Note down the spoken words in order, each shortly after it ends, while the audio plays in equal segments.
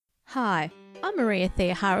Hi, I'm Maria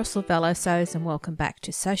Theohara Silvello Sows and welcome back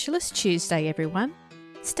to Socialist Tuesday, everyone.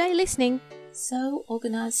 Stay listening. So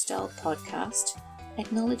Organised Style podcast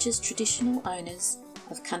acknowledges traditional owners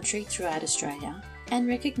of country throughout Australia and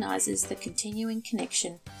recognises the continuing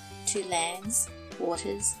connection to lands,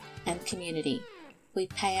 waters and community. We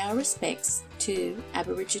pay our respects to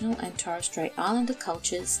Aboriginal and Torres Strait Islander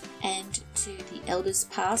cultures and to the elders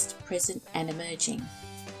past, present and emerging.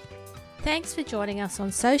 Thanks for joining us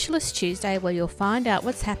on Socialist Tuesday, where you'll find out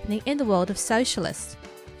what's happening in the world of Socialist.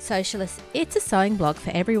 Socialist, it's a sewing blog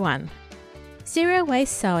for everyone. Zero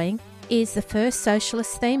Waste Sewing is the first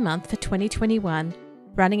Socialist theme month for 2021,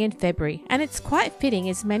 running in February, and it's quite fitting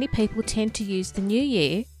as many people tend to use the new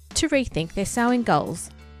year to rethink their sewing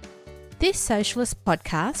goals. This Socialist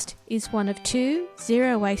podcast is one of two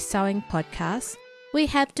Zero Waste Sewing podcasts we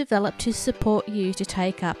have developed to support you to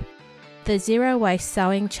take up the Zero Waste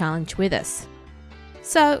Sewing Challenge with us.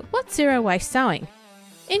 So, what's Zero Waste Sewing?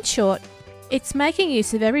 In short, it's making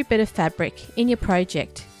use of every bit of fabric in your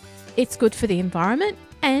project. It's good for the environment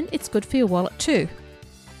and it's good for your wallet too.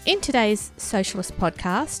 In today's Socialist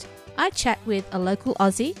podcast, I chat with a local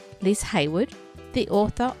Aussie, Liz Haywood, the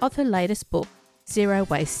author of her latest book, Zero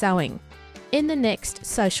Waste Sewing. In the next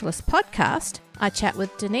Socialist podcast, I chat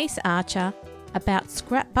with Denise Archer about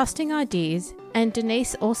scrap busting ideas, and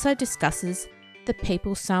Denise also discusses the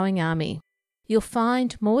People Sewing Army. You'll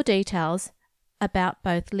find more details about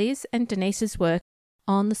both Liz and Denise's work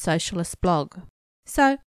on the Socialist blog.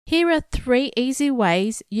 So, here are 3 easy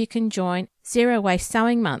ways you can join Zero Waste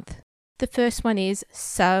Sewing Month. The first one is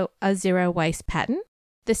sew a zero waste pattern.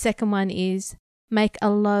 The second one is make a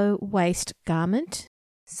low waste garment.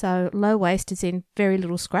 So low waste is in very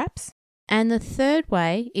little scraps. And the third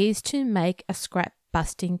way is to make a scrap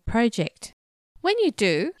busting project. When you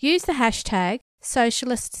do, use the hashtag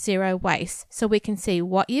 #SocialistZeroWaste so we can see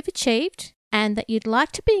what you've achieved and that you'd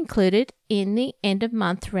like to be included in the end of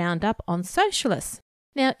month roundup on Socialist.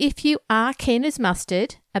 Now, if you are keen as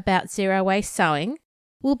mustard about zero waste sewing,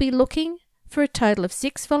 we'll be looking for a total of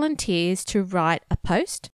 6 volunteers to write a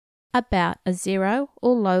post about a zero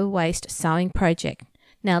or low waste sewing project.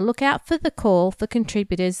 Now look out for the call for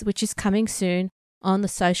contributors, which is coming soon on the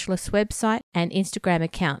Socialist website and Instagram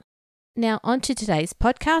account. Now on to today's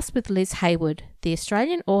podcast with Liz Haywood, the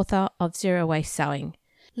Australian author of Zero Waste Sewing.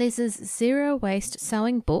 Liz's Zero Waste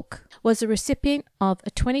Sewing book was a recipient of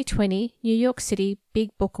a 2020 New York City Big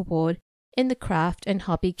Book Award in the craft and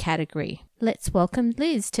hobby category. Let's welcome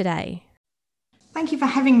Liz today. Thank you for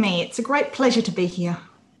having me. It's a great pleasure to be here.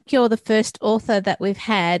 You're the first author that we've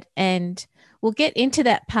had, and we'll get into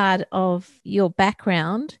that part of your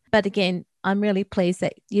background. But again, I'm really pleased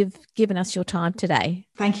that you've given us your time today.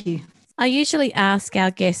 Thank you. I usually ask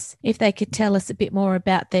our guests if they could tell us a bit more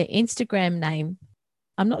about their Instagram name.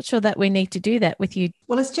 I'm not sure that we need to do that with you.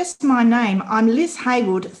 Well, it's just my name. I'm Liz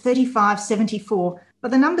Haywood, 3574,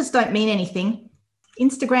 but the numbers don't mean anything.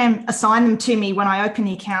 Instagram assigned them to me when I opened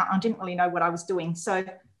the account. I didn't really know what I was doing. So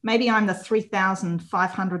maybe I'm the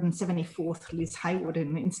 3,574th Liz Haywood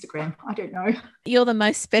in Instagram. I don't know. You're the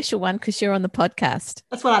most special one because you're on the podcast.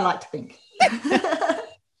 That's what I like to think.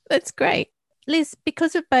 That's great. Liz,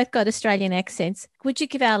 because we've both got Australian accents, would you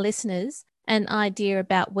give our listeners an idea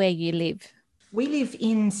about where you live? We live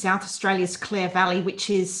in South Australia's Clare Valley,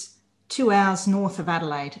 which is 2 hours north of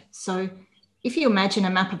Adelaide. So if you imagine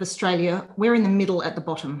a map of Australia, we're in the middle at the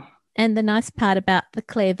bottom. And the nice part about the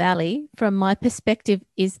Clare Valley, from my perspective,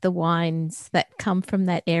 is the wines that come from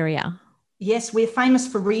that area. Yes, we're famous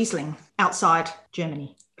for Riesling outside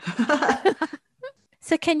Germany.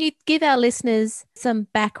 So can you give our listeners some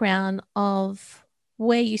background of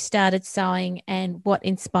where you started sewing and what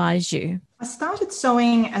inspires you? I started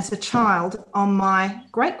sewing as a child on my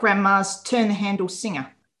great-grandma's Turn the Handle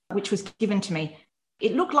Singer, which was given to me.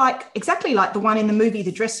 It looked exactly like the one in the movie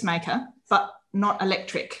The Dressmaker, but not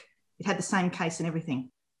electric. It had the same case and everything.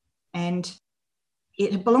 And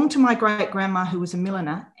it had belonged to my great-grandma, who was a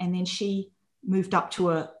milliner, and then she moved up to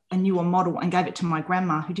a newer model and gave it to my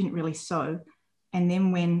grandma, who didn't really sew. And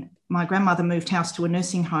then when my grandmother moved house to a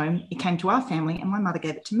nursing home, it came to our family and my mother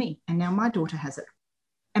gave it to me. And now my daughter has it.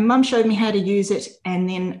 And Mum showed me how to use it and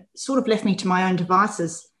then sort of left me to my own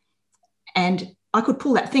devices. And I could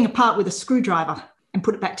pull that thing apart with a screwdriver and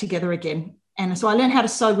put it back together again. And so I learned how to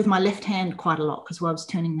sew with my left hand quite a lot because I was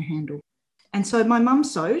turning the handle. And so my mum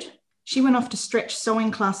sewed. She went off to stretch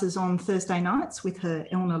sewing classes on Thursday nights with her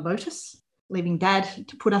Eleanor Lotus, leaving Dad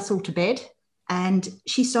to put us all to bed. And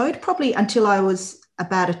she sewed probably until I was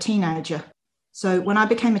about a teenager. So when I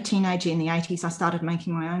became a teenager in the 80s, I started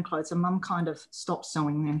making my own clothes and Mum kind of stopped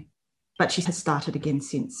sewing then. But she has started again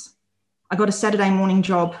since. I got a Saturday morning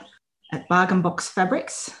job at Bargain Box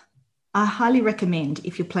Fabrics. I highly recommend,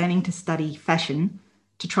 if you're planning to study fashion,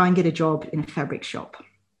 to try and get a job in a fabric shop,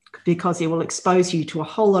 because it will expose you to a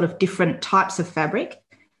whole lot of different types of fabric,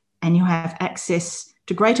 and you'll have access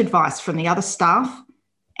to great advice from the other staff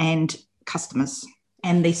and customers.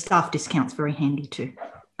 And the staff discount's very handy too.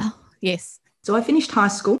 Oh, yes. So I finished high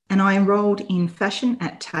school and I enrolled in fashion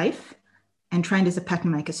at TAFE and trained as a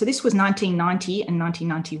pattern maker. So this was 1990 and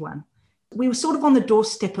 1991. We were sort of on the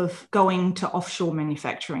doorstep of going to offshore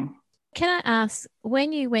manufacturing. Can I ask,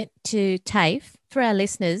 when you went to TAFE, for our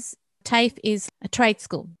listeners, TAFE is a trade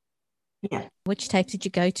school. Yeah. Which TAFE did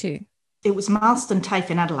you go to? It was Marston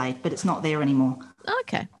TAFE in Adelaide, but it's not there anymore.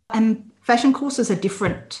 Okay. And fashion courses are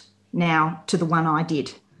different now to the one I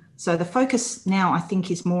did. So the focus now, I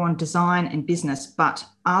think, is more on design and business, but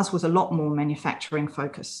ours was a lot more manufacturing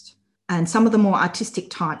focused. And some of the more artistic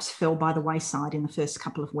types fell by the wayside in the first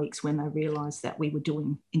couple of weeks when they realised that we were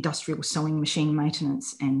doing industrial sewing, machine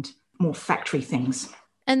maintenance and more factory things.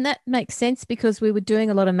 And that makes sense because we were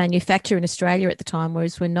doing a lot of manufacture in Australia at the time,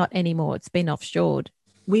 whereas we're not anymore. It's been offshored.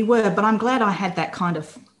 We were, but I'm glad I had that kind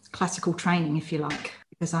of classical training, if you like,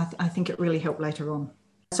 because I think it really helped later on.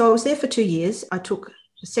 So I was there for 2 years. I took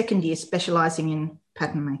the second year specialising in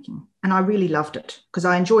pattern making, and I really loved it because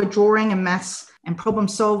I enjoyed drawing and maths and problem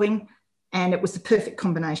solving, and it was the perfect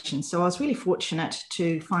combination. So I was really fortunate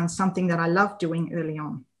to find something that I loved doing early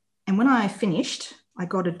on. And when I finished, I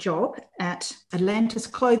got a job at Atlantis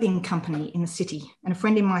Clothing Company in the city, and a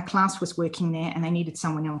friend in my class was working there and they needed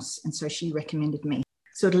someone else, and so she recommended me.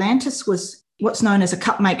 So Atlantis was what's known as a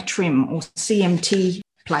cut, make, trim or CMT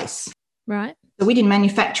place. Right. So we did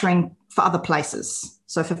manufacturing for other places.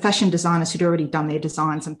 So for fashion designers who'd already done their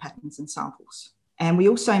designs and patterns and samples. And we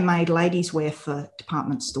also made ladies' wear for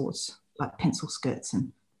department stores, like pencil skirts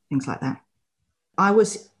and things like that. I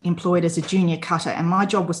was employed as a junior cutter, and my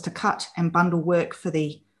job was to cut and bundle work for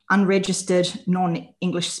the unregistered,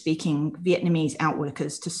 non-English speaking Vietnamese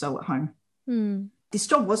outworkers to sew at home. This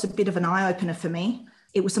job was a bit of an eye-opener for me.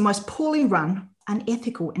 It was the most poorly run,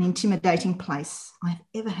 unethical and intimidating place I've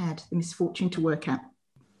ever had the misfortune to work at.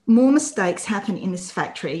 More mistakes happen in this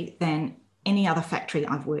factory than any other factory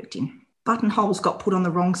I've worked in. Buttonholes got put on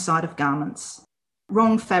the wrong side of garments.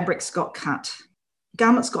 Wrong fabrics got cut.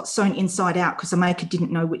 Garments got sewn inside out because the maker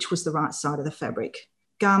didn't know which was the right side of the fabric.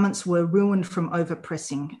 Garments were ruined from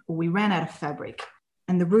overpressing, or we ran out of fabric.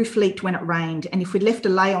 And the roof leaked when it rained. And if we'd left a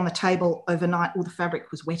lay on the table overnight, all the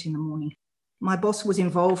fabric was wet in the morning. My boss was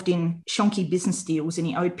involved in shonky business deals and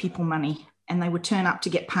he owed people money, and they would turn up to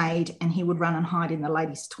get paid and he would run and hide in the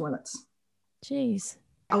ladies' toilets. Jeez.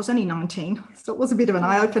 I was only 19, so it was a bit of an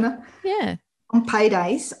eye-opener. Yeah. On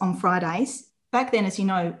paydays, on Fridays, back then, as you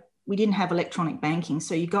know, we didn't have electronic banking,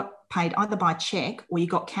 so you got paid either by cheque or you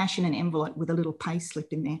got cash in an envelope with a little pay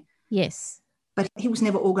slip in there. Yes. But he was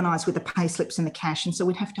never organised with the pay slips and the cash, and so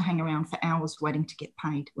we'd have to hang around for hours waiting to get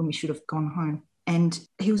paid when we should have gone home. And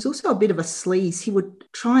he was also a bit of a sleaze. He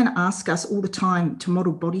would try and ask us all the time to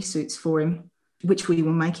model bodysuits for him, which we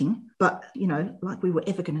were making, but, you know, like we were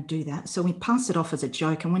ever going to do that. So we passed it off as a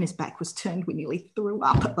joke, and when his back was turned, we nearly threw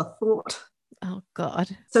up at the thought. Oh, God.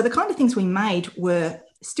 So the kind of things we made were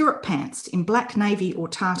stirrup pants in black, navy or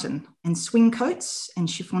tartan, and swing coats and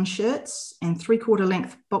chiffon shirts and 3/4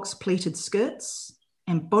 length box pleated skirts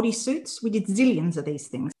and bodysuits. We did zillions of these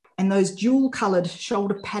things. And those dual-coloured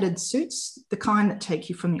shoulder padded suits, the kind that take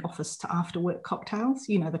you from the office to after-work cocktails,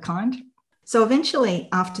 you know, the kind. So eventually,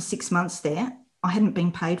 after 6 months there, I hadn't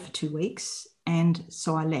been paid for 2 weeks, and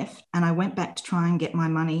so I left and I went back to try and get my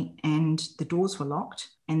money, and the doors were locked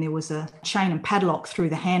and there was a chain and padlock through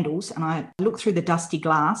the handles, and I looked through the dusty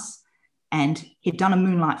glass and he'd done a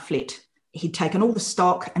moonlight flit. He'd taken all the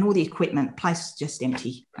stock and all the equipment. The place was just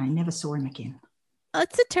empty. I never saw him again.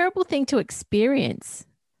 It's a terrible thing to experience.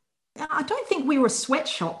 I don't think we were a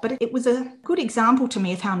sweatshop, but it was a good example to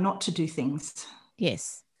me of how not to do things.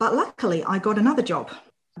 Yes. But luckily, I got another job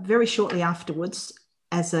very shortly afterwards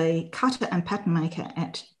as a cutter and pattern maker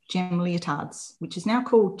at Gem Leotards, which is now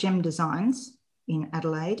called Gem Designs in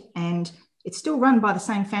Adelaide. And it's still run by the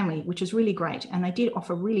same family, which is really great. And they did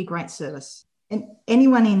offer really great service. And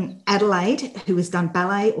anyone in Adelaide who has done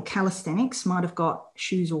ballet or calisthenics might have got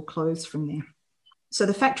shoes or clothes from there. So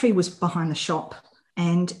the factory was behind the shop,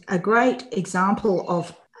 and a great example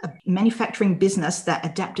of a manufacturing business that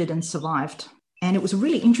adapted and survived. And it was a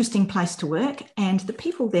really interesting place to work, and the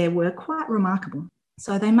people there were quite remarkable.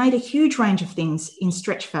 So they made a huge range of things in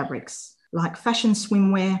stretch fabrics, like fashion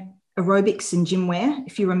swimwear, aerobics and gym wear.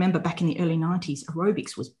 If you remember back in the early 90s,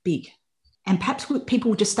 aerobics was big. And perhaps people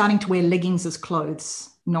were just starting to wear leggings as clothes,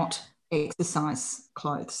 not exercise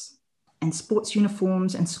clothes. and sports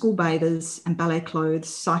uniforms and school bathers and ballet clothes,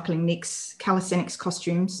 cycling nicks, calisthenics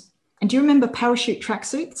costumes. And do you remember parachute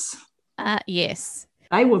tracksuits? Yes.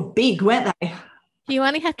 They were big, weren't they? You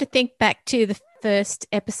only have to think back to the first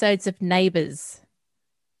episodes of Neighbours,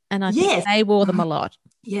 and I think they wore them a lot.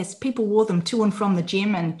 Yes, people wore them to and from the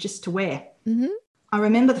gym and just to wear. Mm-hmm. I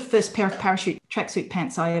remember the first pair of parachute tracksuit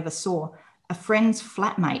pants I ever saw. A friend's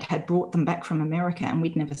flatmate had brought them back from America, and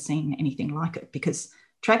we'd never seen anything like it because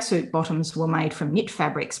tracksuit bottoms were made from knit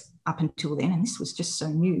fabrics up until then, and this was just so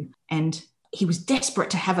new. And he was desperate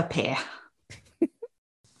to have a pair.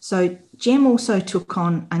 So Jem also took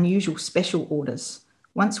on unusual special orders.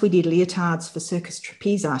 Once we did leotards for circus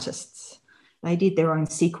trapeze artists. They did their own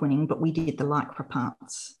sequining, but we did the lycra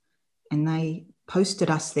parts. And they posted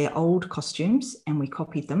us their old costumes and we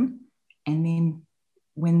copied them. And then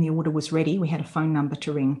when the order was ready, we had a phone number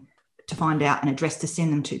to ring to find out an address to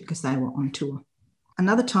send them to because they were on tour.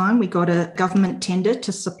 Another time we got a government tender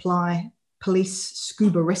to supply police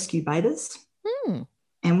scuba rescue bathers.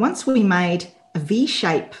 And once we made a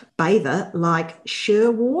V-shape bather like Cher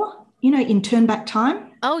wore, in Turn Back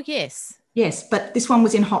Time. Oh, yes. Yes, but this one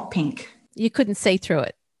was in hot pink. You couldn't see through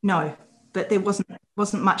it. No, but there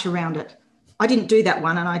wasn't much around it. I didn't do that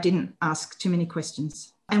one and I didn't ask too many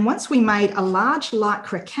questions. And once we made a large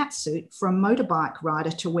lycra catsuit for a motorbike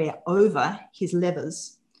rider to wear over his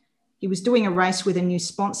leathers. He was doing a race with a new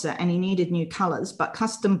sponsor and he needed new colours, but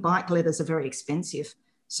custom bike leathers are very expensive.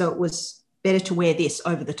 So it was better to wear this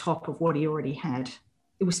over the top of what he already had.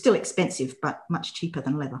 It was still expensive, but much cheaper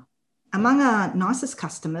than leather. Among our nicest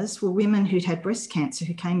customers were women who'd had breast cancer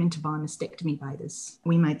who came in to buy mastectomy bathers.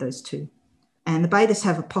 We made those too. And the bathers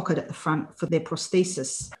have a pocket at the front for their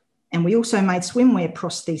prosthesis. And we also made swimwear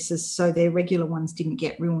prostheses so their regular ones didn't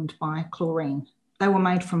get ruined by chlorine. They were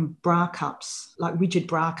made from bra cups, like rigid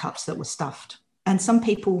bra cups that were stuffed. And some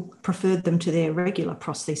people preferred them to their regular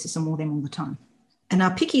prosthesis and wore them all the time. And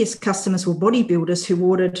our pickiest customers were bodybuilders who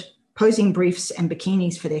ordered posing briefs and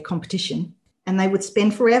bikinis for their competition. And they would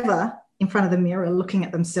spend forever in front of the mirror looking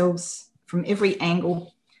at themselves from every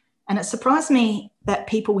angle. And it surprised me that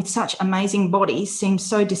people with such amazing bodies seemed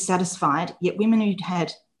so dissatisfied, yet women who'd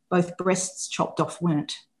had both breasts chopped off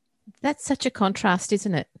weren't. That's such a contrast,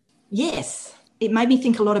 isn't it? Yes. It made me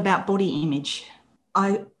think a lot about body image.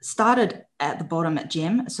 I started at the bottom at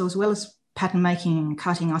Jem, so as well as pattern making and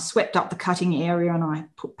cutting, I swept up the cutting area and I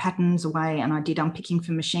put patterns away and I did unpicking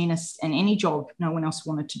for machinists and any job no one else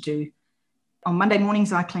wanted to do. On Monday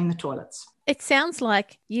mornings, I cleaned the toilets. It sounds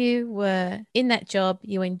like you were in that job,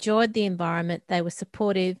 you enjoyed the environment, they were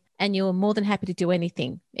supportive, and you were more than happy to do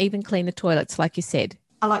anything, even clean the toilets, like you said.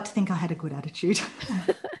 I like to think I had a good attitude.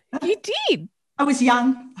 You did? I was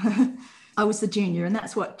young. I was the junior, and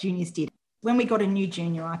that's what juniors did. When we got a new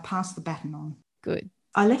junior, I passed the baton on. Good.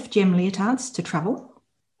 I left Jem Leotards to travel.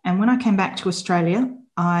 And when I came back to Australia,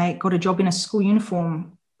 I got a job in a school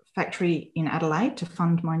uniform factory in Adelaide to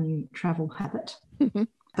fund my new travel habit.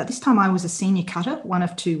 But this time I was a senior cutter, one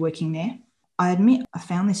of two working there. I admit I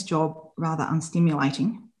found this job rather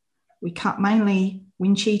unstimulating. We cut mainly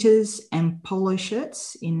wind cheaters and polo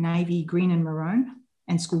shirts in navy, green and maroon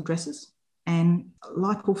and school dresses. And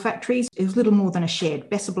like all factories, it was little more than a shed.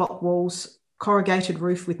 Besser block walls, corrugated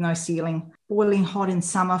roof with no ceiling, boiling hot in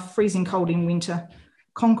summer, freezing cold in winter,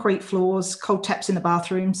 concrete floors, cold taps in the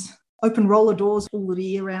bathrooms, open roller doors all the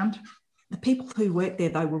year round. The people who worked there,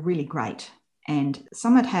 though, were really great. And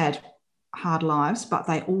some had had hard lives, but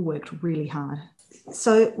they all worked really hard.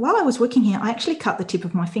 So while I was working here, I actually cut the tip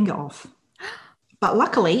of my finger off. But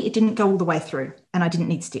luckily, it didn't go all the way through and I didn't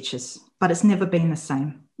need stitches. But it's never been the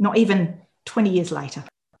same, not even 20 years later.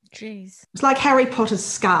 Jeez. It's like Harry Potter's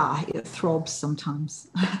scar. It throbs sometimes.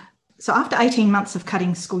 So after 18 months of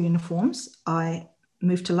cutting school uniforms, I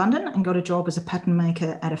moved to London and got a job as a pattern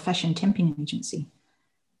maker at a fashion temping agency.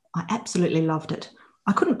 I absolutely loved it.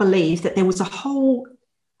 I couldn't believe that there was a whole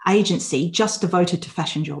agency just devoted to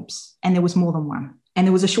fashion jobs, and there was more than one. And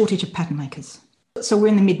there was a shortage of pattern makers. So we're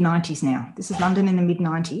in the mid-90s now. This is London in the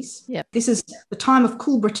mid-90s. Yep. This is the time of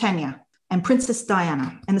Cool Britannia and Princess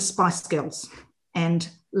Diana and the Spice Girls. And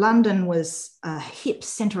London was a hip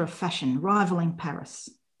centre of fashion, rivaling Paris.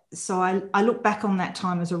 So I look back on that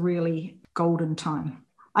time as a really golden time.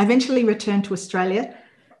 I eventually returned to Australia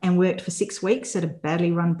and worked for 6 weeks at a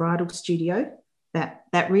badly run bridal studio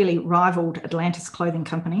that really rivaled Atlantis Clothing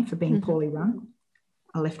Company for being poorly run.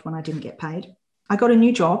 I left when I didn't get paid. I got a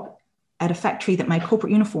new job at a factory that made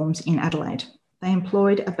corporate uniforms in Adelaide. They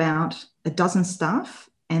employed about a dozen staff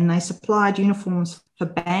and they supplied uniforms for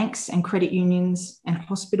banks and credit unions and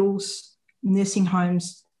hospitals, nursing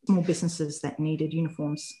homes, small businesses that needed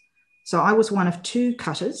uniforms. So I was one of two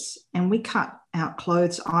cutters, and we cut out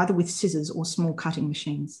clothes either with scissors or small cutting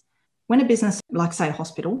machines. When a business, like say a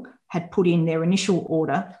hospital, had put in their initial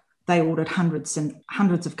order, they ordered hundreds and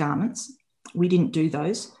hundreds of garments. We didn't do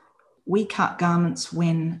those. We cut garments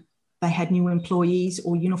when they had new employees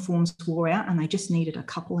or uniforms wore out and they just needed a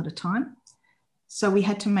couple at a time. So we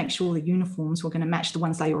had to make sure the uniforms were going to match the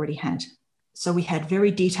ones they already had. So we had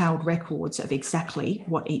very detailed records of exactly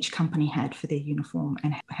what each company had for their uniform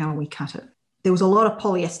and how we cut it. There was a lot of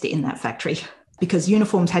polyester in that factory because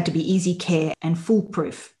uniforms had to be easy care and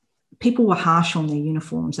foolproof. People were harsh on their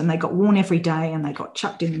uniforms and they got worn every day and they got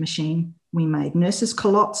chucked in the machine. We made nurses'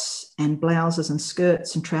 culottes and blouses and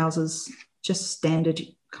skirts and trousers, just standard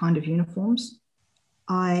kind of uniforms.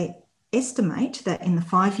 I estimate that in the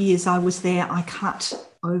 5 years I was there, I cut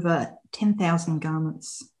over 10,000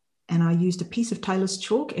 garments. And I used a piece of tailor's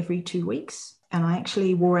chalk every 2 weeks. And I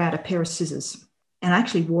actually wore out a pair of scissors. And I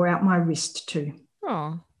actually wore out my wrist too.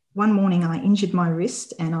 Oh. One morning I injured my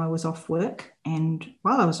wrist and I was off work. And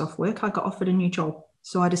while I was off work, I got offered a new job.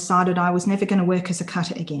 So I decided I was never going to work as a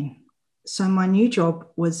cutter again. So my new job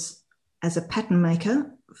was as a pattern maker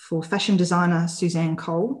for fashion designer Suzanne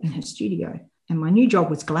Cole in her studio. And my new job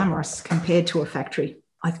was glamorous compared to a factory.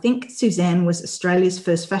 I think Suzanne was Australia's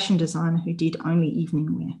first fashion designer who did only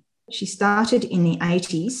evening wear. She started in the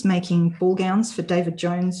 80s making ball gowns for David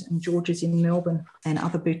Jones and George's in Melbourne and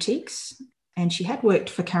other boutiques. And she had worked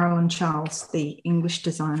for Carolyn Charles, the English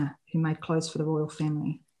designer who made clothes for the royal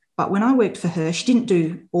family. But when I worked for her, she didn't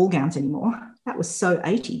do ball gowns anymore. That was so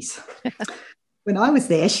 80s. When I was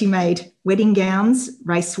there, she made wedding gowns,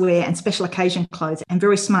 racewear and special occasion clothes and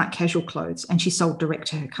very smart casual clothes. And she sold direct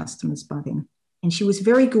to her customers by then. And she was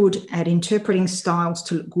very good at interpreting styles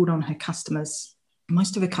to look good on her customers.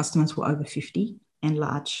 Most of her customers were over 50 and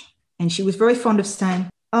large. And she was very fond of saying,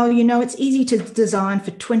 oh, you know, it's easy to design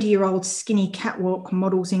for 20-year-old skinny catwalk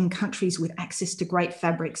models in countries with access to great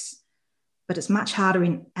fabrics, but it's much harder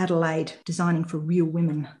in Adelaide designing for real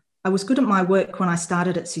women. I was good at my work when I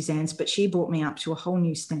started at Suzanne's, but she brought me up to a whole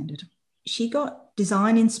new standard. She got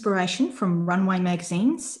design inspiration from runway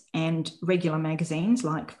magazines and regular magazines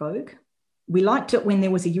like Vogue. We liked it when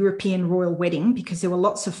there was a European royal wedding because there were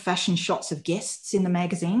lots of fashion shots of guests in the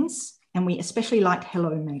magazines, and we especially liked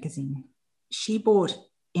Hello magazine. She bought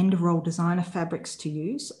end-of-roll designer fabrics to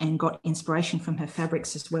use and got inspiration from her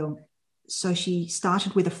fabrics as well. So she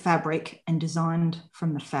started with a fabric and designed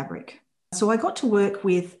from the fabric. So I got to work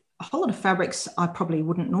with a whole lot of fabrics I probably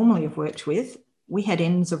wouldn't normally have worked with. We had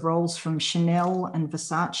ends of rolls from Chanel and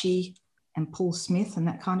Versace and Paul Smith and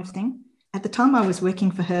that kind of thing. At the time I was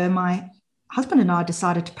working for her, my husband and I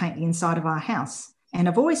decided to paint the inside of our house. And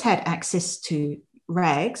I've always had access to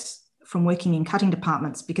rags from working in cutting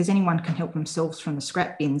departments because anyone can help themselves from the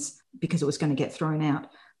scrap bins because it was going to get thrown out.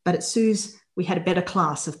 But at Sue's, we had a better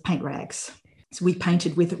class of paint rags. So we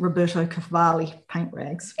painted with Roberto Cavalli paint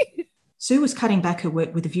rags. Sue was cutting back her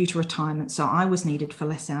work with a view to retirement, so I was needed for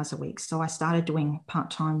less hours a week. So I started doing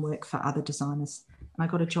part-time work for other designers. And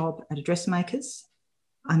I got a job at a dressmaker's.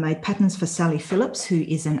 I made patterns for Sally Phillips, who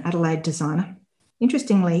is an Adelaide designer.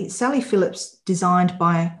 Interestingly, Sally Phillips designed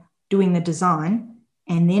by doing the design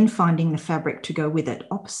and then finding the fabric to go with it,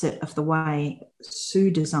 opposite of the way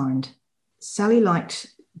Sue designed. Sally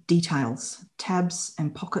liked details, tabs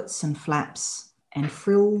and pockets and flaps and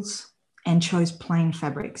frills, and chose plain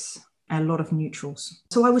fabrics, a lot of neutrals.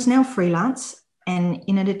 So I was now freelance, and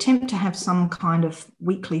in an attempt to have some kind of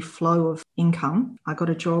weekly flow of income, I got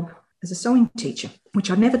a job as a sewing teacher, which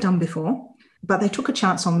I'd never done before, but they took a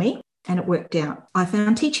chance on me and it worked out. I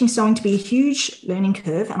found teaching sewing to be a huge learning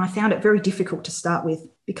curve, and I found it very difficult to start with.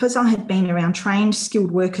 Because I had been around trained,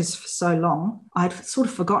 skilled workers for so long, I'd sort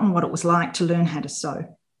of forgotten what it was like to learn how to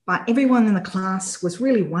sew. But everyone in the class was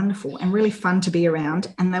really wonderful and really fun to be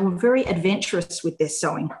around, and they were very adventurous with their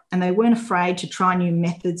sewing, and they weren't afraid to try new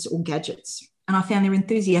methods or gadgets. And I found their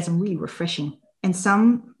enthusiasm really refreshing. And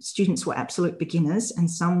some students were absolute beginners and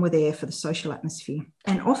some were there for the social atmosphere.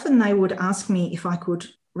 And often they would ask me if I could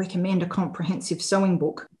recommend a comprehensive sewing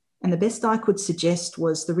book. And the best I could suggest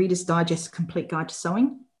was the Reader's Digest Complete Guide to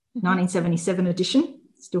Sewing, 1977 edition,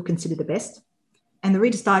 still considered the best. And the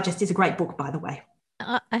Reader's Digest is a great book, by the way.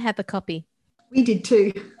 I have a copy. We did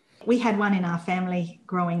too. We had one in our family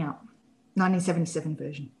growing up, 1977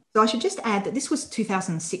 version. So I should just add that this was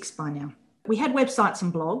 2006 by now. We had websites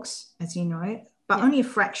and blogs, as you know, but only a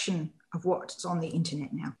fraction of what's on the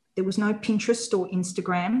internet now. There was no Pinterest or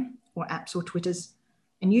Instagram or apps or Twitters.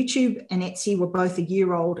 And YouTube and Etsy were both a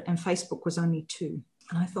year old and Facebook was only 2.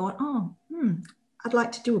 And I thought, I'd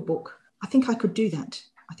like to do a book. I think I could do that.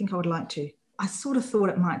 I think I would like to. I sort of thought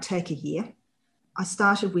it might take a year. I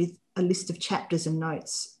started with a list of chapters and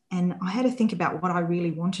notes, and I had to think about what I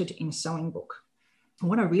really wanted in a sewing book. And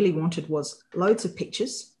what I really wanted was loads of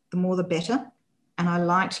pictures, the more the better. And I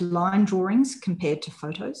liked line drawings compared to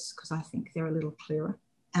photos because I think they're a little clearer.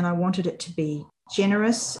 And I wanted it to be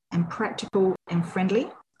generous and practical and friendly.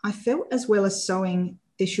 I felt as well as sewing,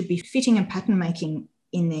 there should be fitting and pattern making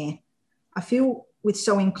in there. I feel with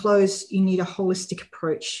sewing clothes, you need a holistic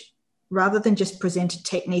approach. Rather than just present a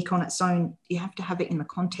technique on its own, you have to have it in the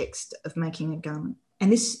context of making a garment.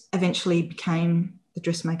 And this eventually became The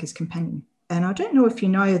Dressmaker's Companion. And I don't know if you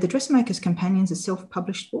know, The Dressmaker's Companion is a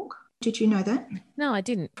self-published book. Did you know that? No, I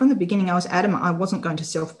didn't. From the beginning, I was adamant I wasn't going to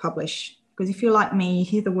self-publish, because if you're like me, you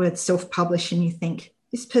hear the word self-publish and you think,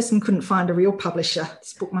 this person couldn't find a real publisher.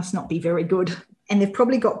 This book must not be very good. And they've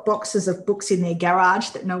probably got boxes of books in their garage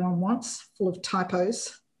that no one wants, full of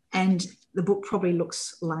typos. And the book probably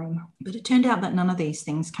looks lame. But it turned out that none of these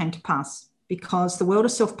things came to pass, because the world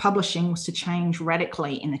of self-publishing was to change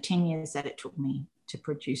radically in the 10 years that it took me to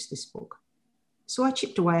produce this book. So I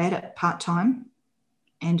chipped away at it part-time,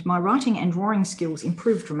 and my writing and drawing skills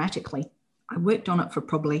improved dramatically. I worked on it for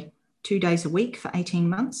probably 2 days a week for 18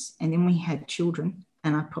 months, and then we had children,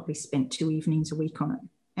 and I probably spent 2 evenings a week on it.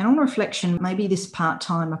 And on reflection, maybe this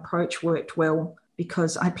part-time approach worked well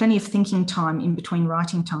because I had plenty of thinking time in between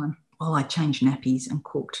writing time while I changed nappies and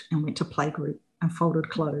cooked and went to playgroup and folded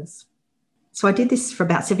clothes. So I did this for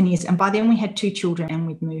about 7 years, and by then we had 2 children and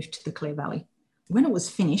we'd moved to the Clare Valley. When it was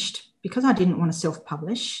finished, because I didn't want to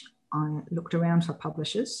self-publish, I looked around for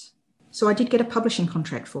publishers. So I did get a publishing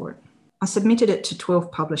contract for it. I submitted it to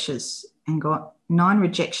 12 publishers and got 9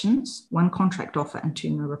 rejections, 1 contract offer and 2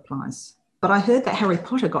 no replies. But I heard that Harry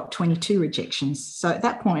Potter got 22 rejections. So at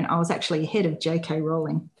that point, I was actually ahead of J.K.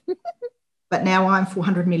 Rowling. But now I'm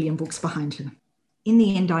 400 million books behind her. In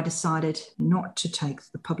the end, I decided not to take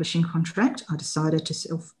the publishing contract. I decided to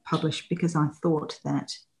self-publish because I thought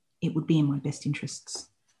that it would be in my best interests.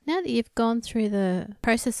 Now that you've gone through the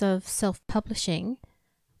process of self-publishing,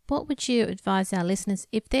 what would you advise our listeners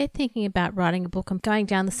if they're thinking about writing a book and going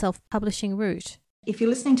down the self-publishing route? If you're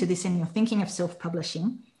listening to this and you're thinking of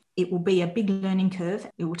self-publishing, it will be a big learning curve.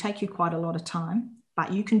 It will take you quite a lot of time,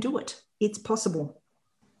 but you can do it. It's possible.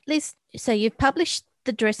 Liz, so you've published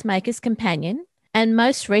The Dressmaker's Companion, and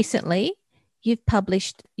most recently you've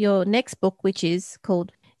published your next book, which is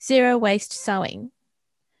called Zero Waste Sewing.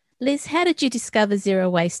 Liz, how did you discover zero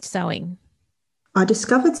waste sewing? I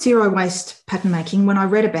discovered zero waste pattern making when I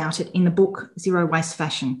read about it in the book Zero Waste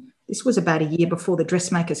Fashion. This was about a year before The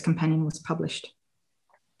Dressmaker's Companion was published.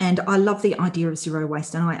 And I love the idea of zero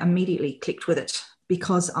waste, and I immediately clicked with it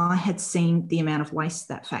because I had seen the amount of waste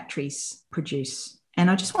that factories produce.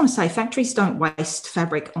 And I just want to say factories don't waste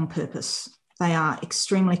fabric on purpose. They are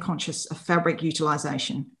extremely conscious of fabric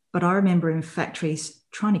utilisation. But I remember in factories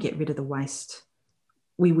trying to get rid of the waste.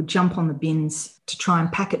 We would jump on the bins to try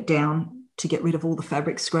and pack it down to get rid of all the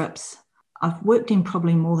fabric scraps. I've worked in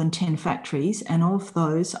probably more than 10 factories, and of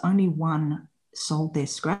those, only 1 sold their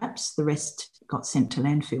scraps. The rest got sent to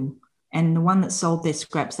landfill. And the one that sold their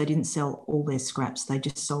scraps, they didn't sell all their scraps. They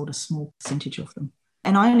just sold a small percentage of them.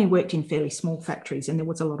 And I only worked in fairly small factories, and there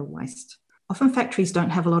was a lot of waste. Often factories don't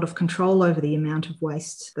have a lot of control over the amount of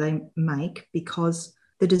waste they make because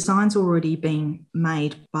the design's already been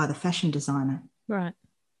made by the fashion designer. Right.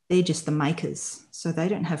 They're just the makers. So they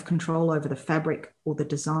don't have control over the fabric or the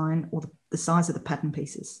design or the size of the pattern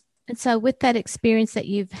pieces. And so with that experience that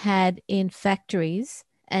you've had in factories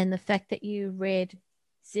and the fact that you read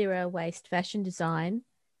Zero Waste Fashion Design,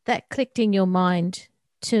 that clicked in your mind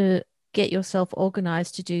to get yourself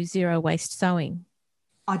organised to do zero waste sewing?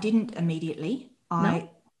 I didn't immediately. No?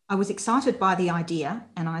 I was excited by the idea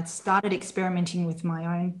and I started experimenting with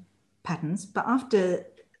my own patterns. But after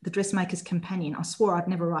The Dressmaker's Companion, I swore I'd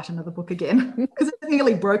never write another book again because it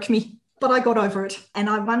nearly broke me. But I got over it. And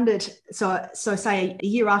I wondered, so say a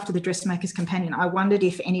year after The Dressmaker's Companion, I wondered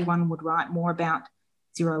if anyone would write more about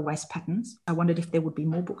zero waste patterns. I wondered if there would be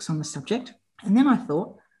more books on the subject. And then I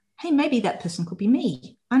thought, hey, maybe that person could be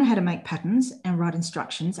me. I know how to make patterns and write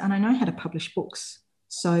instructions, and I know how to publish books.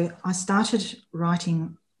 So I started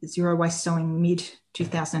writing Zero Waste Sewing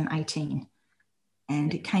mid-2018,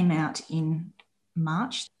 and it came out in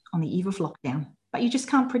March on the eve of lockdown. But you just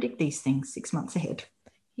can't predict these things 6 months ahead.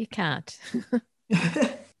 You can't.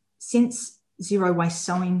 Since Zero Waste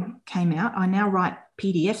Sewing came out, I now write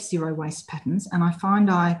PDF zero waste patterns, and I find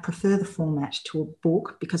I prefer the format to a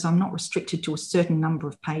book because I'm not restricted to a certain number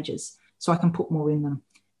of pages, so I can put more in them,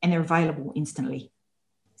 and they're available instantly.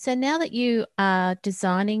 So now that you are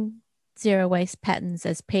designing zero waste patterns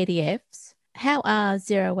as PDFs, how are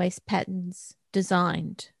zero waste patterns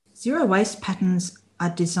designed? Zero waste patterns are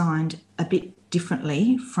designed a bit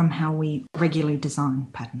differently from how we regularly design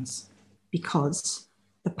patterns, because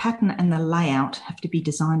the pattern and the layout have to be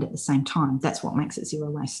designed at the same time. That's what makes it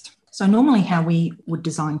zero waste. So normally how we would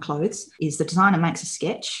design clothes is the designer makes a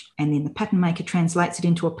sketch and then the pattern maker translates it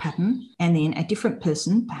into a pattern, and then a different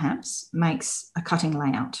person perhaps makes a cutting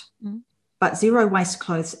layout. But zero waste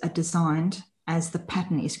clothes are designed as the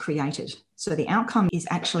pattern is created. So the outcome is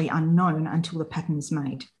actually unknown until the pattern is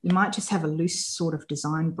made. You might just have a loose sort of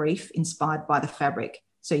design brief inspired by the fabric.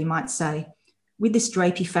 So you might say, with this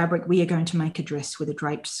drapey fabric, we are going to make a dress with a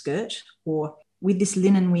draped skirt, or with this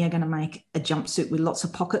linen, we are going to make a jumpsuit with lots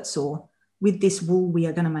of pockets, or with this wool, we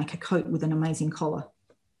are going to make a coat with an amazing collar.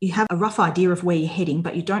 You have a rough idea of where you're heading,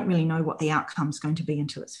 but you don't really know what the outcome is going to be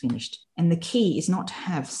until it's finished. And the key is not to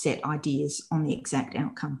have set ideas on the exact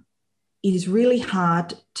outcome. It is really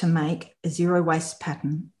hard to make a zero waste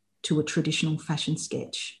pattern to a traditional fashion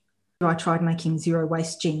sketch. I tried making zero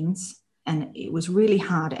waste jeans and it was really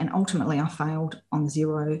hard, and ultimately I failed on the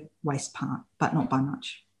zero waste part, but not by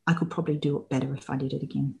much. I could probably do it better if I did it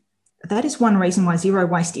again. That is one reason why zero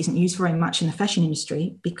waste isn't used very much in the fashion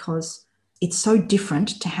industry, because it's so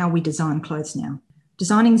different to how we design clothes now.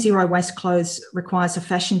 Designing zero waste clothes requires a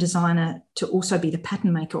fashion designer to also be the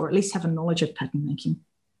pattern maker, or at least have a knowledge of pattern making.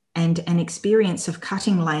 And an experience of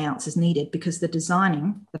cutting layouts is needed, because the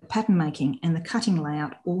designing, the pattern making and the cutting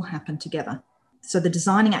layout all happen together. So the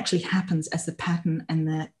designing actually happens as the pattern and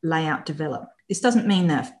the layout develop. This doesn't mean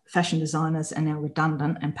that fashion designers are now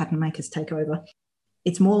redundant and pattern makers take over.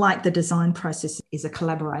 It's more like the design process is a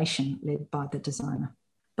collaboration led by the designer.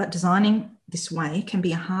 But designing this way can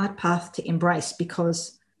be a hard path to embrace,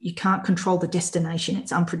 because you can't control the destination.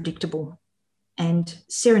 It's unpredictable. And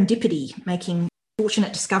serendipity, making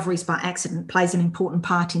fortunate discoveries by accident, plays an important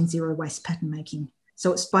part in zero waste pattern making.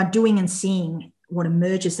 So it's by doing and seeing what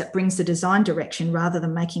emerges that brings the design direction, rather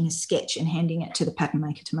than making a sketch and handing it to the pattern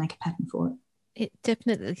maker to make a pattern for it. It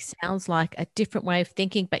definitely sounds like a different way of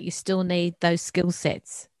thinking, but you still need those skill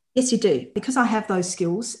sets. Yes, you do. Because I have those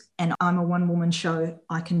skills and I'm a one-woman show,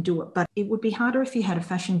 I can do it. But it would be harder if you had a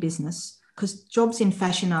fashion business, because jobs in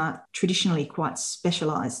fashion are traditionally quite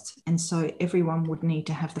specialised. And so everyone would need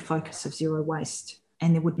to have the focus of zero waste,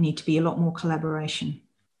 and there would need to be a lot more collaboration.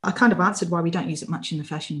 I kind of answered why we don't use it much in the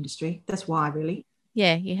fashion industry. That's why, really.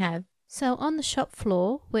 Yeah, you have. So on the shop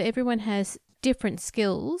floor, where everyone has different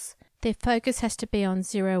skills, their focus has to be on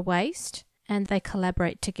zero waste and they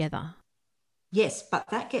collaborate together. Yes, but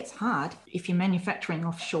that gets hard if you're manufacturing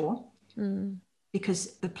offshore,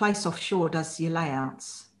 because the place offshore does your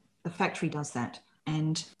layouts. The factory does that.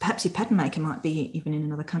 And perhaps your pattern maker might be even in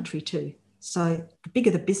another country too. So the bigger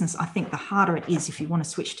the business, I think the harder it is if you want to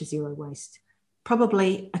switch to zero waste.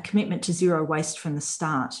 Probably a commitment to zero waste from the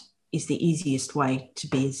start is the easiest way to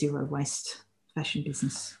be a zero waste fashion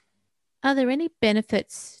business. Are there any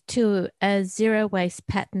benefits to a zero waste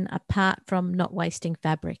pattern apart from not wasting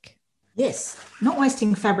fabric? Yes, not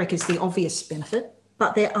wasting fabric is the obvious benefit,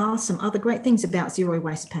 but there are some other great things about zero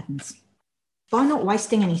waste patterns. By not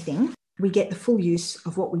wasting anything, we get the full use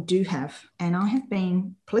of what we do have. And I have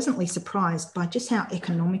been pleasantly surprised by just how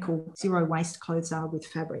economical zero waste clothes are with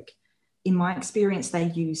fabric. In my experience,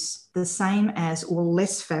 they use the same as or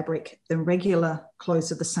less fabric than regular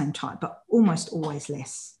clothes of the same type, but almost always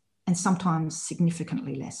less, and sometimes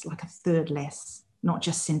significantly less, like a third less, not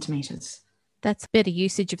just centimetres. That's better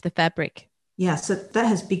usage of the fabric. Yeah, so that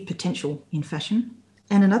has big potential in fashion.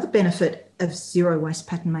 And another benefit of zero waste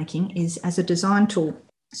pattern making is as a design tool.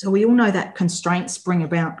 So we all know that constraints bring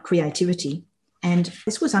about creativity. And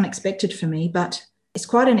this was unexpected for me, but it's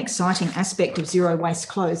quite an exciting aspect of zero waste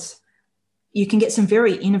clothes. You can get some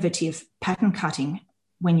very innovative pattern cutting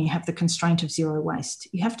when you have the constraint of zero waste.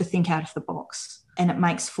 You have to think out of the box, and it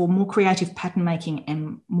makes for more creative pattern making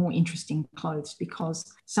and more interesting clothes, because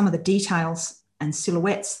some of the details and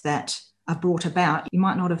silhouettes that are brought about, you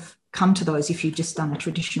might not have come to those if you've just done a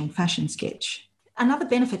traditional fashion sketch. Another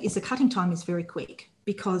benefit is the cutting time is very quick,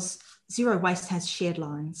 because zero waste has shared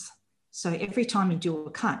lines. So every time you do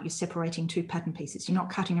a cut, you're separating two pattern pieces. You're not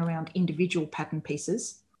cutting around individual pattern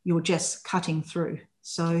pieces. You're just cutting through.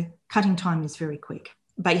 So cutting time is very quick,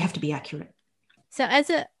 but you have to be accurate. So as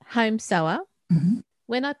a home sewer,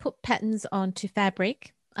 when I put patterns onto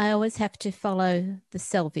fabric, I always have to follow the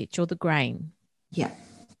selvage or the grain. Yeah.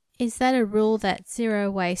 Is that a rule that zero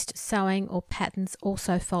waste sewing or patterns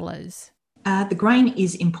also follows? The grain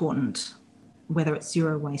is important, whether it's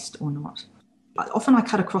zero waste or not. Often I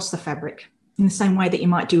cut across the fabric in the same way that you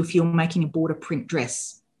might do if you're making a border print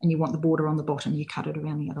dress and you want the border on the bottom, you cut it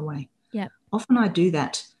around the other way. Yeah. Often I do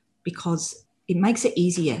that because it makes it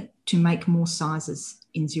easier to make more sizes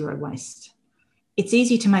in zero waste. It's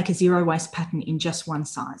easy to make a zero waste pattern in just one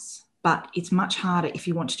size, but it's much harder if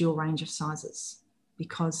you want to do a range of sizes.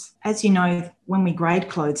 Because as you know, when we grade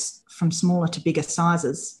clothes from smaller to bigger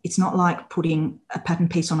sizes, it's not like putting a pattern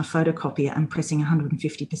piece on a photocopier and pressing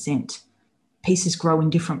 150%. Pieces grow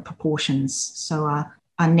in different proportions. So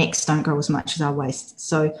our necks don't grow as much as our waists.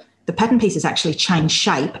 So the pattern pieces actually change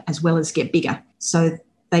shape as well as get bigger. So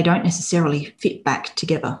they don't necessarily fit back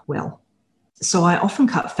together well. So I often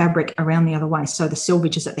cut fabric around the other way. So the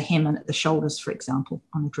selvages at the hem and at the shoulders, for example,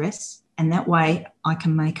 on a dress. And that way I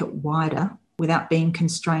can make it wider without being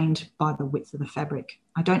constrained by the width of the fabric.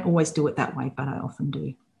 I don't always do it that way, but I often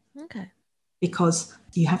do. Okay. Because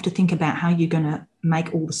you have to think about how you're going to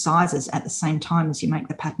make all the sizes at the same time as you make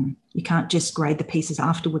the pattern. You can't just grade the pieces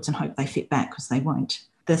afterwards and hope they fit back, because they won't.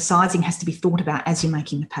 The sizing has to be thought about as you're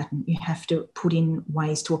making the pattern. You have to put in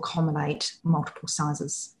ways to accommodate multiple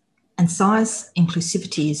sizes. And size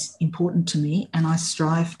inclusivity is important to me, and I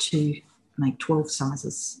strive to make 12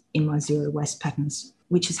 sizes in my zero waste patterns,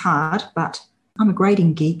 which is hard, but I'm a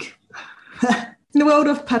grading geek. In the world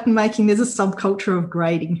of pattern making, there's a subculture of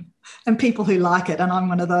grading and people who like it, and I'm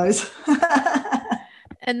one of those.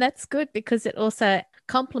 And that's good because it also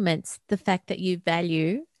complements the fact that you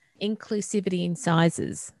value inclusivity in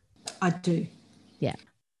sizes. I do. Yeah.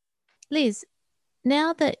 Liz,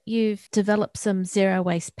 now that you've developed some zero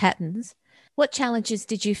waste patterns, what challenges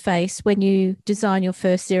did you face when you designed your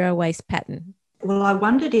first zero waste pattern? Well, I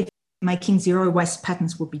wondered if making zero waste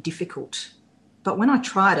patterns would be difficult. But when I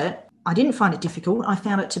tried it, I didn't find it difficult. I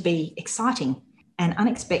found it to be exciting and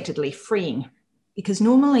unexpectedly freeing, because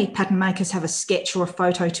normally pattern makers have a sketch or a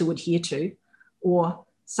photo to adhere to, or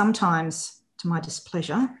sometimes, to my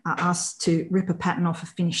displeasure, are asked to rip a pattern off a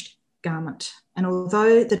finished garment. And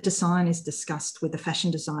although the design is discussed with the fashion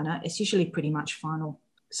designer, it's usually pretty much final.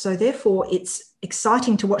 So therefore, it's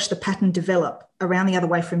exciting to watch the pattern develop around the other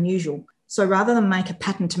way from usual. So rather than make a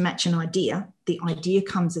pattern to match an idea, the idea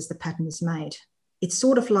comes as the pattern is made. It's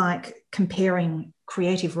sort of like comparing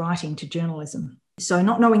creative writing to journalism. So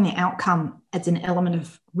not knowing the outcome adds an element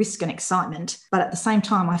of risk and excitement, but at the same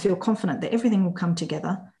time, I feel confident that everything will come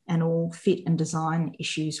together and all fit and design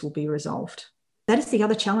issues will be resolved. That is the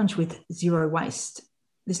other challenge with zero waste.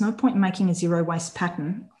 There's no point in making a zero waste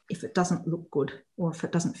pattern if it doesn't look good or if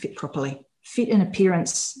it doesn't fit properly. Fit and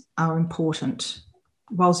appearance are important.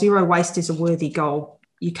 While zero waste is a worthy goal,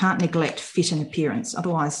 you can't neglect fit and appearance.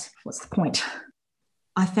 Otherwise, what's the point?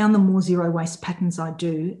 I found the more zero waste patterns I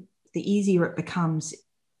do, the easier it becomes.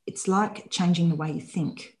 It's like changing the way you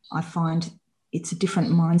think. I find it's a different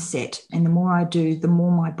mindset, and the more I do, the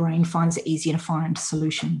more my brain finds it easier to find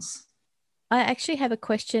solutions. I actually have a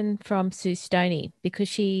question from Sue Stoney because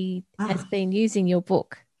she has been using your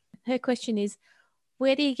book. Her question is,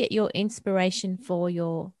 where do you get your inspiration for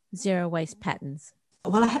your zero waste patterns?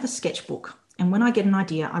 Well, I have a sketchbook, and when I get an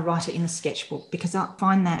idea, I write it in the sketchbook because I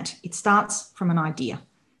find that it starts from an idea.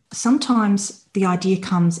 Sometimes the idea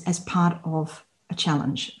comes as part of a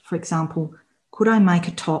challenge. For example, could I make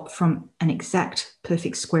a top from an exact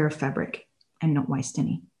perfect square of fabric and not waste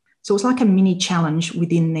any? So it's like a mini challenge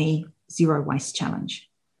within the zero waste challenge.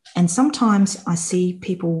 And sometimes I see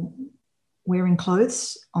people wearing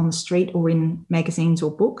clothes on the street or in magazines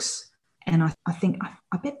or books, and I think,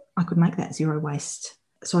 I bet I could make that zero waste.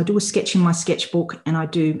 So I do a sketch in my sketchbook, and I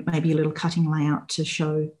do maybe a little cutting layout to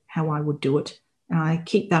show how I would do it. And I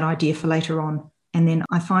keep that idea for later on. And then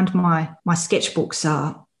I find my sketchbooks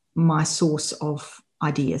are my source of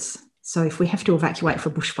ideas. So if we have to evacuate for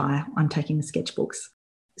a bushfire, I'm taking the sketchbooks.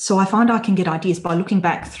 So I find I can get ideas by looking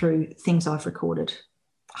back through things I've recorded.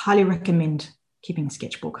 I highly recommend keeping a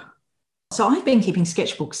sketchbook. So I've been keeping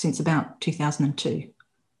sketchbooks since about 2002.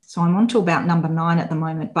 So I'm on to about number 9 at the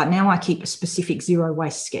moment, but now I keep specific zero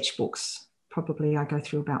waste sketchbooks. Probably I go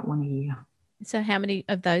through about one a year. So how many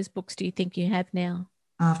of those books do you think you have now?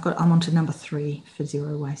 I'm on to number 3 for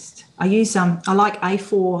zero waste. I use I like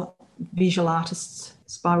A4 visual artists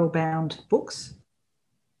spiral bound books.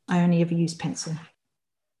 I only ever use pencil.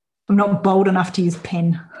 I'm not bold enough to use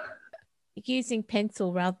pen. Using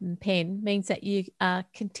pencil rather than pen means that you are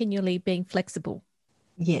continually being flexible.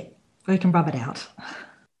 Yeah, we can rub it out.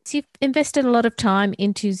 So you've invested a lot of time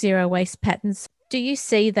into zero waste patterns. Do you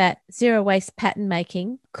see that zero waste pattern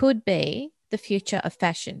making could be the future of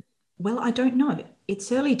fashion? Well, I don't know.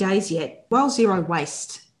 It's early days yet. While zero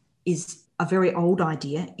waste is a very old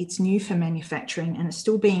idea, it's new for manufacturing and it's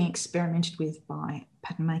still being experimented with by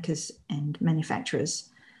pattern makers and manufacturers.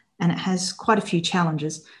 And it has quite a few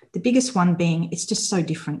challenges. The biggest one being it's just so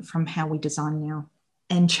different from how we design now.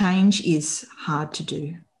 And change is hard to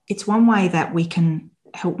do. It's one way that we can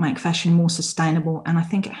help make fashion more sustainable. And I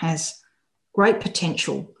think it has great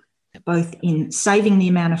potential, both in saving the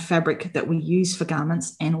amount of fabric that we use for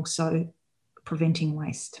garments and also preventing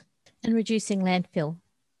waste. And reducing landfill.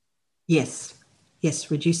 Yes,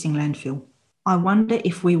 reducing landfill. I wonder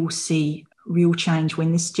if we will see real change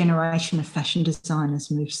when this generation of fashion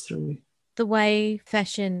designers moves through. The way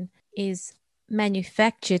fashion is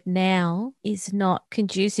manufactured now is not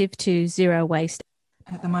conducive to zero waste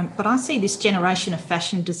at the moment. But I see this generation of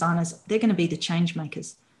fashion designers, they're going to be the change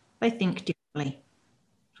makers. They think differently.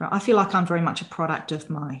 I feel like I'm very much a product of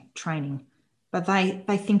my training, but they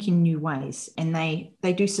think in new ways, and they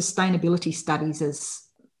do sustainability studies as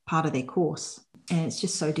part of their course. And it's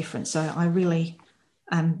just so different. So I really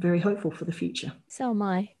am very hopeful for the future. So am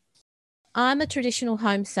I. I'm a traditional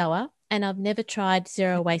home sewer and I've never tried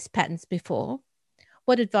zero waste patterns before.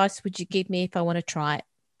 What advice would you give me if I want to try it?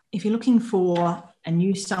 If you're looking for a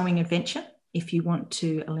new sewing adventure, if you want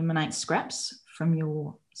to eliminate scraps from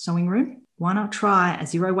your sewing room, why not try a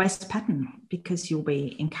zero waste pattern? Because you'll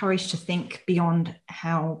be encouraged to think beyond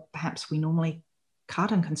how perhaps we normally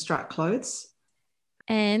cut and construct clothes.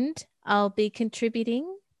 And I'll be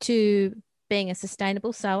contributing to being a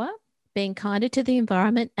sustainable sewer, being kinder to the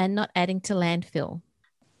environment and not adding to landfill.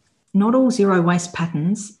 Not all zero waste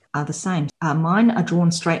patterns are the same. Mine are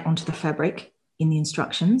drawn straight onto the fabric in the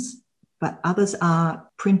instructions, but others are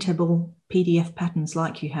printable PDF patterns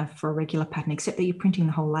like you have for a regular pattern, except that you're printing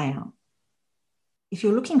the whole layout. If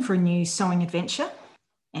you're looking for a new sewing adventure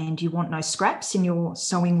and you want no scraps in your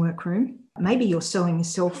sewing workroom, maybe you're sewing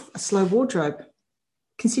yourself a slow wardrobe,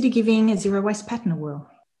 consider giving a zero waste pattern a whirl.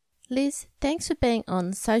 Liz, thanks for being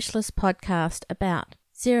on Socialist Podcast about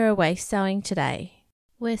zero waste sewing today.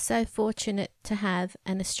 We're so fortunate to have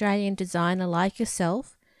an Australian designer like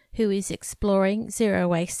yourself who is exploring zero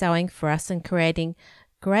waste sewing for us and creating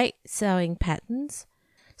great sewing patterns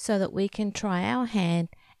so that we can try our hand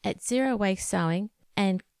at zero waste sewing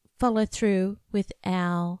and follow through with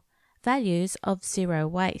our values of zero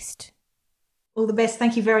waste. All the best.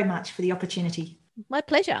 Thank you very much for the opportunity. My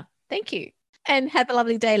pleasure. Thank you. And have a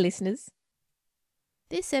lovely day, listeners.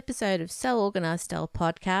 This episode of So Organised Style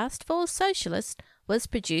Podcast for Socialist was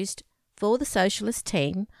produced for the Socialist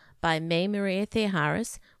team by me, Maria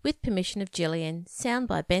Theoharis, with permission of Gillian, sound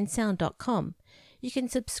by bensound.com. You can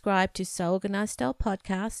subscribe to So Organised Style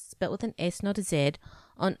Podcasts, spelt with an S, not a Z,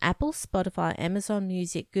 on Apple, Spotify, Amazon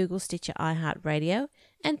Music, Google, Stitcher, iHeartRadio,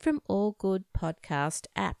 and from all good podcast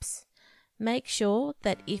apps. Make sure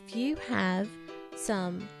that if you have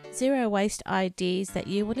some zero waste ideas that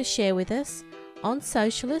you want to share with us on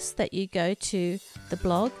Socialist, that you go to the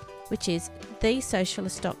blog, which is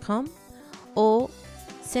thesocialist.com, or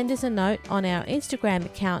send us a note on our Instagram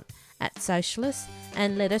account at Socialist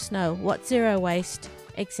and let us know what zero waste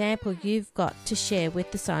example you've got to share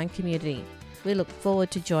with the sewing community. We look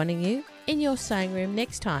forward to joining you in your sewing room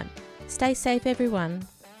next time. Stay safe, everyone.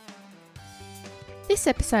 This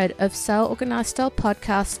episode of So Organised Style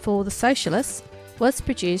Podcast for the Socialists was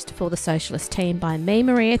produced for the Socialist team by me,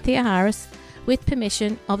 Maria Theoharis, with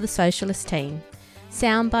permission of the Socialist team.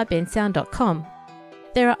 Sound by bensound.com.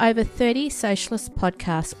 There are over 30 Socialist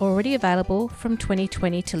podcasts already available from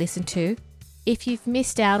 2020 to listen to. If you've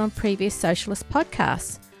missed out on previous Socialist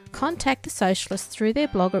podcasts, contact the Socialists through their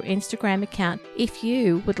blog or Instagram account if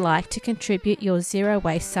you would like to contribute your zero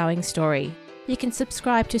waste sewing story. You can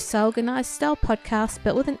subscribe to So Organised Style Podcast,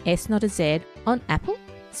 but with an S, not a Z, on Apple,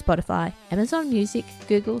 Spotify, Amazon Music,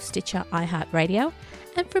 Google, Stitcher, iHeartRadio,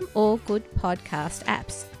 and from all good podcast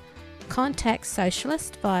apps. Contact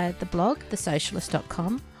Socialist via the blog,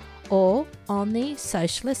 thesocialist.com, or on the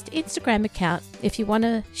Socialist Instagram account if you want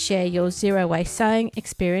to share your zero waste sewing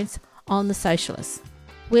experience on the Socialist.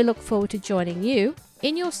 We look forward to joining you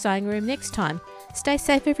in your sewing room next time. Stay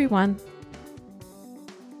safe, everyone.